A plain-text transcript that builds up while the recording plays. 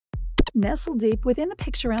Nestled deep within the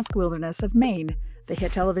picturesque wilderness of Maine, the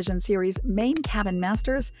hit television series Maine Cabin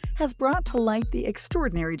Masters has brought to light the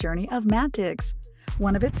extraordinary journey of Matt Dix,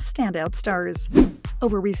 one of its standout stars.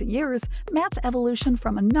 Over recent years, Matt's evolution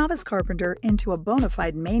from a novice carpenter into a bona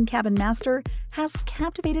fide Maine Cabin Master has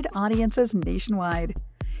captivated audiences nationwide.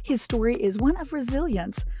 His story is one of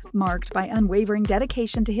resilience, marked by unwavering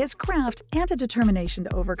dedication to his craft and a determination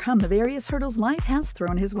to overcome the various hurdles life has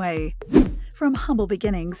thrown his way. From humble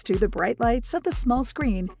beginnings to the bright lights of the small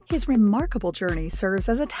screen, his remarkable journey serves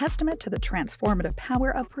as a testament to the transformative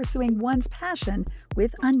power of pursuing one's passion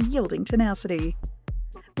with unyielding tenacity.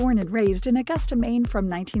 Born and raised in Augusta, Maine from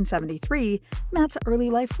 1973, Matt's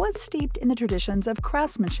early life was steeped in the traditions of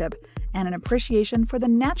craftsmanship and an appreciation for the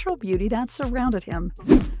natural beauty that surrounded him.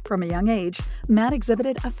 From a young age, Matt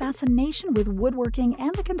exhibited a fascination with woodworking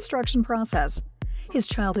and the construction process. His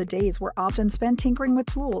childhood days were often spent tinkering with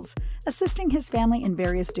tools, assisting his family in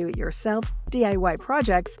various do-it-yourself DIY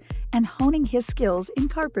projects, and honing his skills in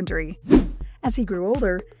carpentry. As he grew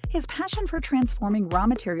older, his passion for transforming raw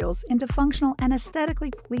materials into functional and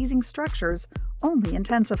aesthetically pleasing structures only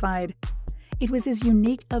intensified. It was his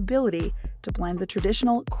unique ability to blend the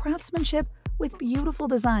traditional craftsmanship with beautiful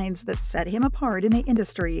designs that set him apart in the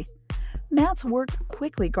industry. Matt's work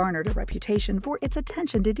quickly garnered a reputation for its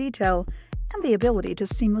attention to detail and the ability to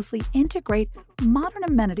seamlessly integrate modern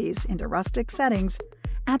amenities into rustic settings,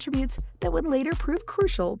 attributes that would later prove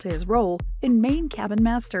crucial to his role in Maine Cabin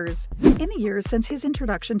Masters. In the years since his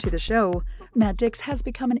introduction to the show, Matt Dix has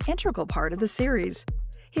become an integral part of the series.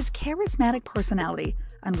 His charismatic personality,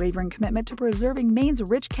 unwavering commitment to preserving Maine's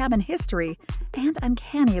rich cabin history, and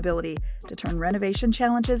uncanny ability to turn renovation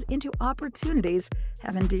challenges into opportunities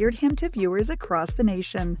have endeared him to viewers across the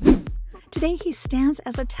nation. Today, he stands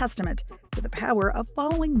as a testament to the power of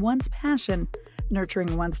following one's passion,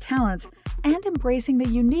 nurturing one's talents, and embracing the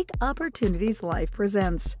unique opportunities life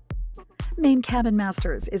presents. Maine Cabin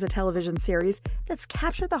Masters is a television series that's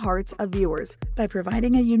captured the hearts of viewers by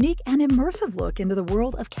providing a unique and immersive look into the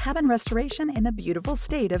world of cabin restoration in the beautiful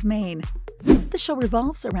state of Maine. The show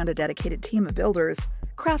revolves around a dedicated team of builders,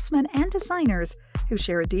 craftsmen, and designers who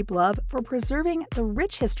share a deep love for preserving the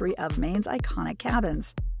rich history of Maine's iconic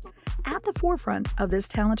cabins. At the forefront of this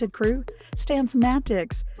talented crew stands Matt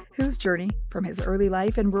Dix, whose journey from his early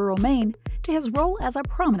life in rural Maine to his role as a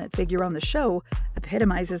prominent figure on the show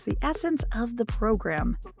epitomizes the essence of the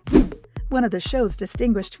program. One of the show's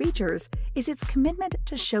distinguished features is its commitment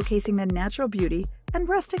to showcasing the natural beauty and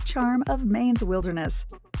rustic charm of Maine's wilderness.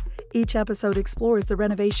 Each episode explores the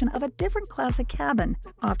renovation of a different classic cabin,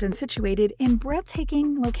 often situated in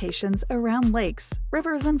breathtaking locations around lakes,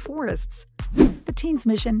 rivers, and forests. The team's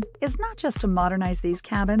mission is not just to modernize these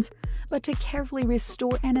cabins, but to carefully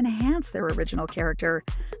restore and enhance their original character,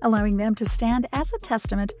 allowing them to stand as a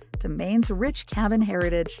testament to Maine's rich cabin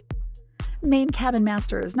heritage. Maine Cabin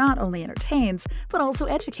Masters not only entertains, but also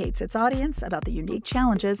educates its audience about the unique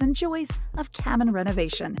challenges and joys of cabin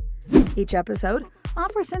renovation. Each episode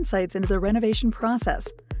offers insights into the renovation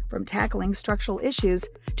process, from tackling structural issues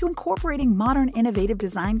to incorporating modern innovative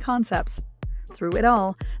design concepts. Through it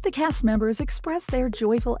all, the cast members express their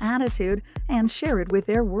joyful attitude and share it with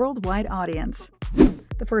their worldwide audience.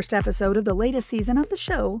 The first episode of the latest season of the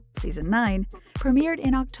show, Season 9, premiered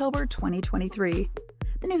in October 2023.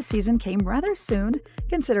 The new season came rather soon,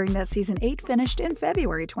 considering that Season 8 finished in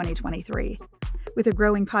February 2023. With a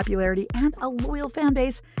growing popularity and a loyal fan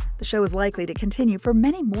base, the show is likely to continue for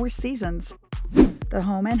many more seasons. The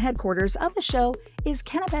home and headquarters of the show is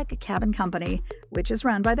Kennebec Cabin Company, which is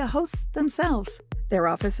run by the hosts themselves. Their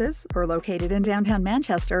offices are located in downtown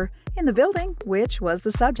Manchester, in the building which was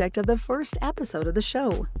the subject of the first episode of the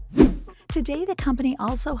show. Today, the company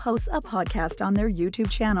also hosts a podcast on their YouTube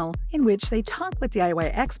channel, in which they talk with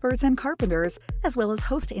DIY experts and carpenters, as well as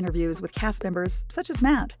host interviews with cast members such as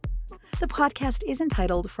Matt. The podcast is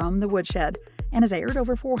entitled From the Woodshed and has aired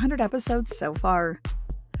over 400 episodes so far.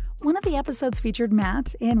 One of the episodes featured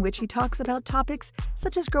Matt, in which he talks about topics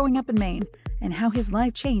such as growing up in Maine and how his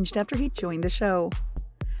life changed after he joined the show.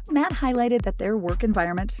 Matt highlighted that their work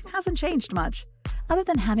environment hasn't changed much, other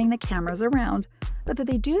than having the cameras around, but that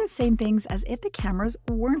they do the same things as if the cameras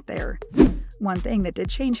weren't there. One thing that did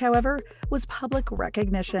change, however, was public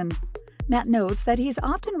recognition. Matt notes that he's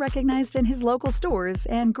often recognized in his local stores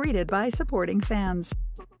and greeted by supporting fans.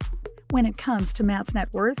 When it comes to Matt's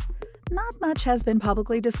net worth, not much has been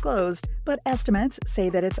publicly disclosed, but estimates say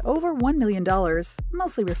that it's over $1 million,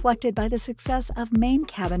 mostly reflected by the success of Maine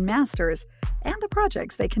Cabin Masters and the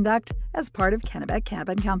projects they conduct as part of Kennebec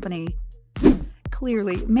Cabin Company.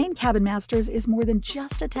 Clearly, Maine Cabin Masters is more than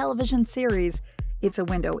just a television series. It's a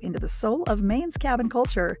window into the soul of Maine's cabin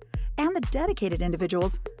culture and the dedicated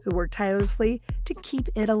individuals who work tirelessly to keep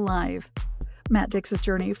it alive. Matt Dix's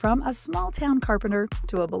journey from a small-town carpenter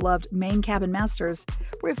to a beloved Maine Cabin Masters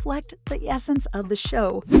reflect the essence of the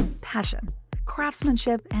show: passion,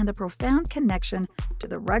 craftsmanship, and a profound connection to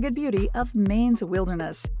the rugged beauty of Maine's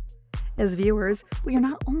wilderness. As viewers, we are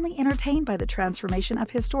not only entertained by the transformation of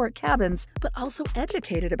historic cabins, but also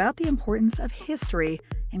educated about the importance of history,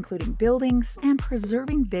 including buildings and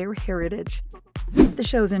preserving their heritage. The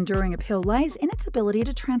show's enduring appeal lies in its ability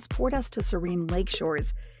to transport us to serene lake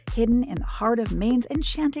shores, hidden in the heart of Maine's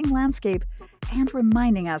enchanting landscape, and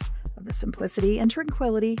reminding us of the simplicity and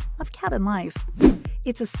tranquility of cabin life.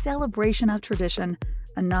 It's a celebration of tradition,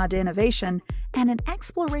 a nod to innovation, and an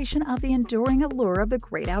exploration of the enduring allure of the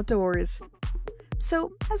great outdoors.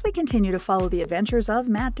 So, as we continue to follow the adventures of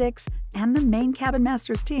Matt Dix and the Maine Cabin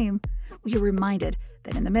Masters team, we are reminded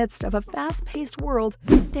that in the midst of a fast-paced world,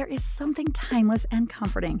 there is something timeless and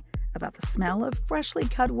comforting about the smell of freshly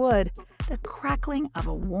cut wood, the crackling of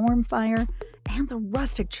a warm fire, and the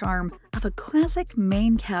rustic charm of a classic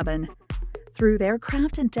Maine cabin. Through their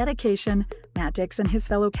craft and dedication, Matt Dix and his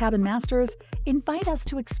fellow cabin masters invite us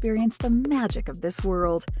to experience the magic of this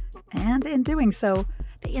world. And in doing so,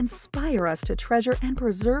 they inspire us to treasure and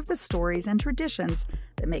preserve the stories and traditions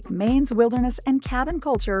that make Maine's wilderness and cabin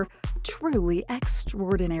culture truly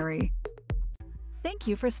extraordinary. Thank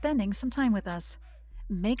you for spending some time with us.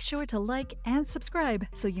 Make sure to like and subscribe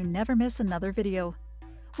so you never miss another video.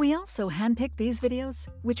 We also handpick these videos,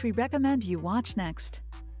 which we recommend you watch next.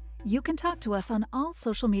 You can talk to us on all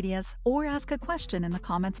social medias or ask a question in the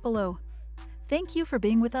comments below. Thank you for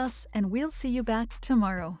being with us, and we'll see you back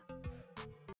tomorrow.